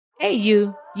Hey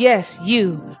you, yes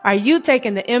you, are you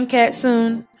taking the MCAT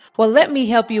soon? Well, let me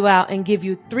help you out and give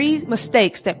you 3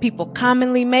 mistakes that people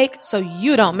commonly make so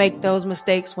you don't make those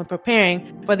mistakes when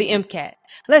preparing for the MCAT.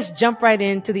 Let's jump right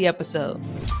into the episode.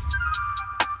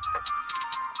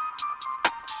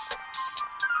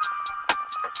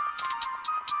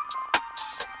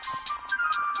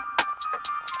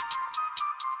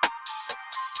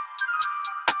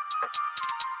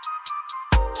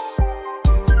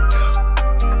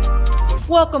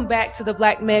 Welcome back to the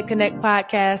Black Med Connect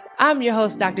podcast. I'm your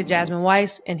host, Dr. Jasmine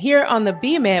Weiss, and here on the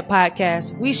B-Med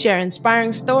podcast, we share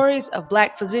inspiring stories of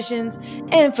Black physicians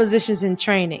and physicians in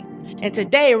training. And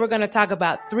today we're going to talk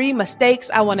about 3 mistakes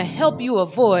I want to help you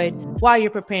avoid while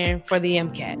you're preparing for the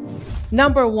MCAT.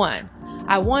 Number 1,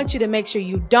 I want you to make sure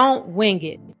you don't wing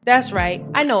it. That's right.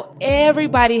 I know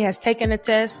everybody has taken a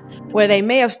test where they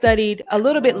may have studied a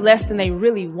little bit less than they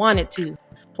really wanted to.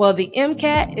 Well, the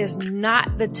MCAT is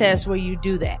not the test where you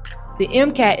do that. The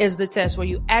MCAT is the test where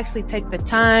you actually take the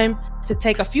time to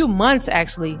take a few months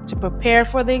actually to prepare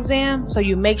for the exam so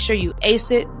you make sure you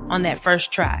ace it on that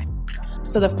first try.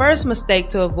 So the first mistake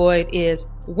to avoid is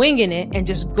winging it and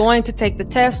just going to take the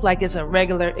test like it's a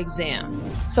regular exam.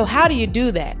 So how do you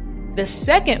do that? The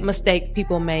second mistake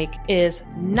people make is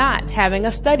not having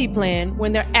a study plan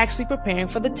when they're actually preparing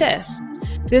for the test.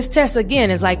 This test, again,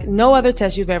 is like no other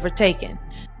test you've ever taken.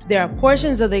 There are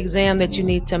portions of the exam that you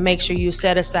need to make sure you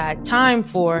set aside time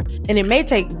for, and it may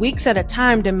take weeks at a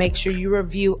time to make sure you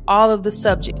review all of the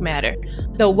subject matter.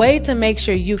 The way to make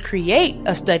sure you create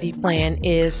a study plan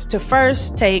is to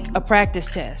first take a practice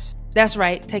test. That's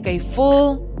right, take a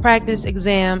full practice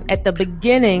exam at the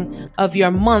beginning of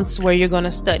your months where you're going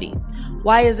to study.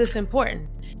 Why is this important?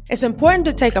 It's important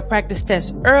to take a practice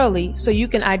test early so you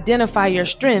can identify your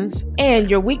strengths and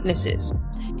your weaknesses.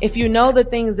 If you know the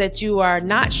things that you are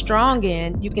not strong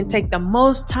in, you can take the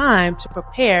most time to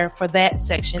prepare for that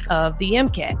section of the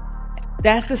MCAT.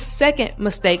 That's the second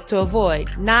mistake to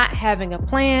avoid, not having a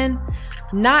plan,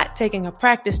 not taking a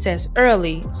practice test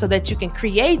early so that you can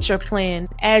create your plan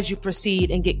as you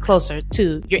proceed and get closer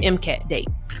to your MCAT date.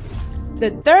 The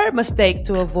third mistake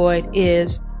to avoid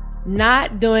is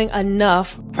not doing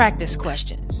enough practice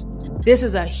questions. This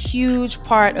is a huge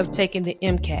part of taking the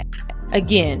MCAT.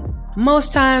 Again,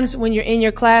 most times when you're in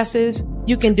your classes,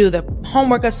 you can do the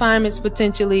homework assignments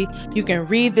potentially, you can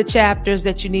read the chapters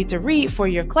that you need to read for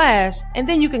your class, and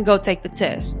then you can go take the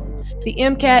test. The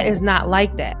MCAT is not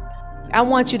like that. I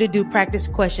want you to do practice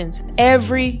questions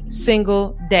every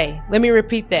single day. Let me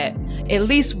repeat that. At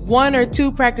least 1 or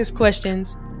 2 practice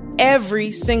questions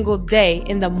every single day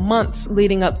in the months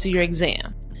leading up to your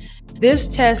exam. This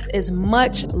test is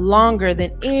much longer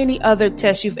than any other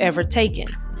test you've ever taken.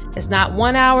 It's not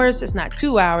 1 hour, it's not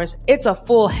 2 hours, it's a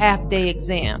full half-day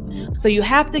exam. So you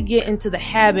have to get into the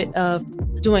habit of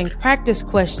doing practice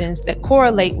questions that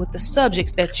correlate with the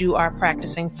subjects that you are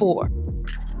practicing for.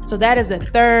 So that is the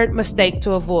third mistake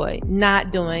to avoid,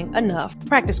 not doing enough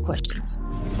practice questions.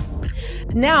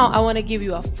 Now I want to give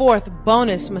you a 4th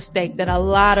bonus mistake that a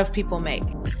lot of people make.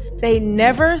 They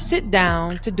never sit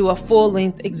down to do a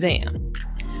full-length exam.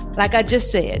 Like I just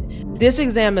said, this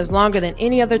exam is longer than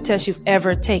any other test you've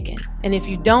ever taken. And if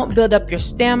you don't build up your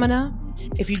stamina,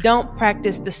 if you don't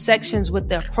practice the sections with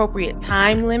the appropriate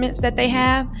time limits that they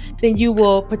have, then you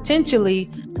will potentially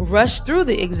rush through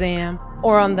the exam.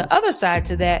 Or on the other side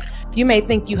to that, you may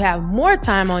think you have more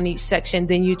time on each section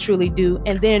than you truly do,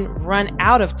 and then run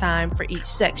out of time for each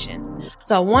section.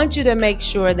 So I want you to make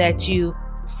sure that you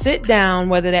sit down,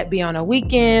 whether that be on a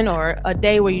weekend or a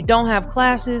day where you don't have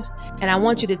classes, and I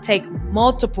want you to take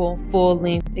multiple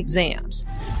full-length exams.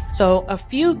 So a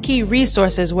few key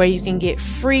resources where you can get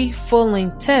free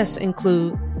full-length tests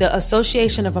include the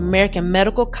Association of American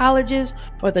Medical Colleges,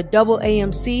 or the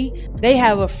AAMC. They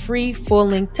have a free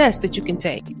full-length test that you can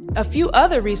take. A few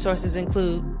other resources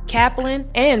include Kaplan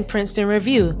and Princeton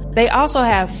Review. They also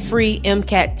have free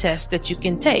MCAT tests that you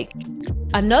can take.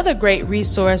 Another great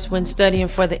resource when studying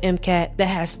for the MCAT that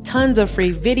has tons of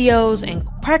free videos and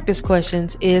practice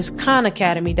questions is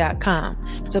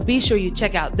khanacademy.com. So be sure you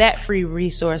check out that free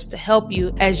resource to help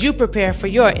you as you prepare for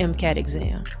your MCAT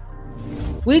exam.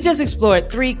 We just explored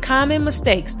 3 common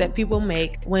mistakes that people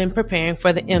make when preparing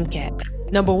for the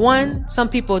MCAT. Number 1, some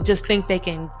people just think they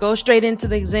can go straight into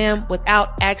the exam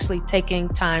without actually taking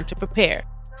time to prepare.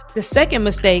 The second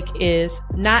mistake is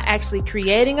not actually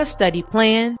creating a study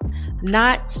plan,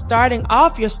 not starting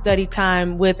off your study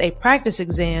time with a practice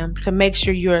exam to make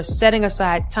sure you're setting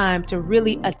aside time to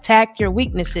really attack your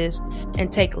weaknesses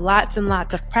and take lots and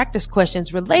lots of practice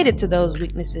questions related to those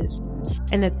weaknesses.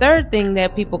 And the third thing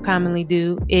that people commonly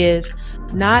do is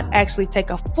not actually take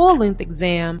a full-length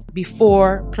exam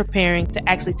before preparing to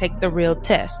actually take the real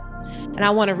test. And I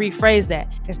want to rephrase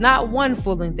that. It's not one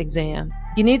full-length exam.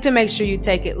 You need to make sure you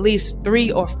take at least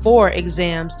 3 or 4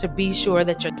 exams to be sure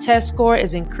that your test score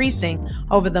is increasing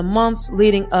over the months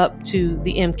leading up to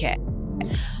the MCAT.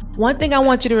 One thing I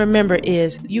want you to remember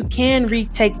is you can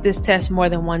retake this test more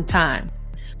than one time.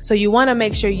 So you want to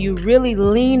make sure you really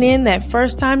lean in that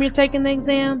first time you're taking the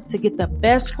exam to get the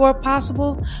best score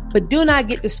possible, but do not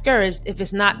get discouraged if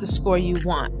it's not the score you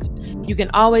want. You can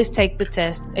always take the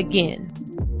test again.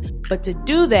 But to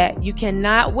do that, you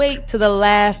cannot wait to the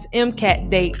last MCAT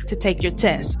date to take your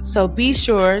test. So be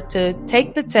sure to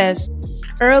take the test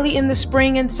early in the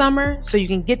spring and summer so you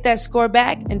can get that score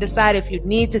back and decide if you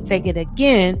need to take it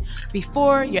again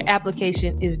before your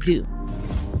application is due.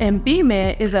 And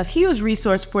BMed is a huge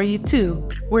resource for you too.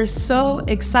 We're so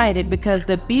excited because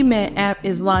the BMed app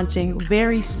is launching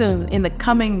very soon in the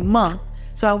coming month.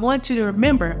 So I want you to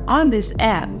remember, on this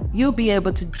app, you'll be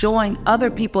able to join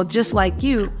other people just like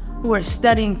you who are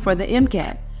studying for the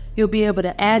MCAT. You'll be able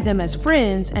to add them as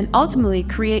friends and ultimately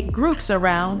create groups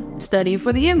around studying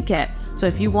for the MCAT. So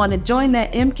if you want to join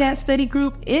that MCAT study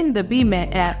group in the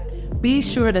BMed app, be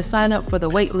sure to sign up for the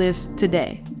waitlist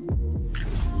today.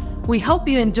 We hope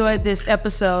you enjoyed this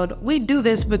episode. We do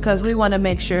this because we want to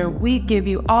make sure we give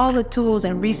you all the tools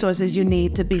and resources you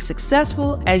need to be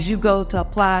successful as you go to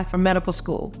apply for medical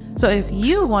school. So if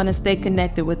you want to stay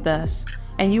connected with us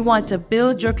and you want to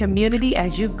build your community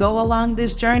as you go along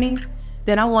this journey,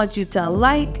 then I want you to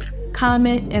like,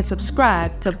 comment, and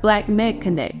subscribe to Black Med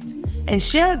Connect. And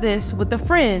share this with a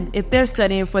friend if they're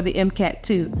studying for the MCAT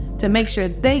too, to make sure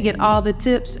they get all the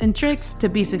tips and tricks to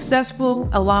be successful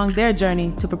along their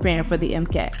journey to preparing for the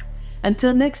MCAT.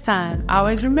 Until next time,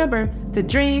 always remember to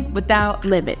dream without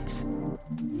limits.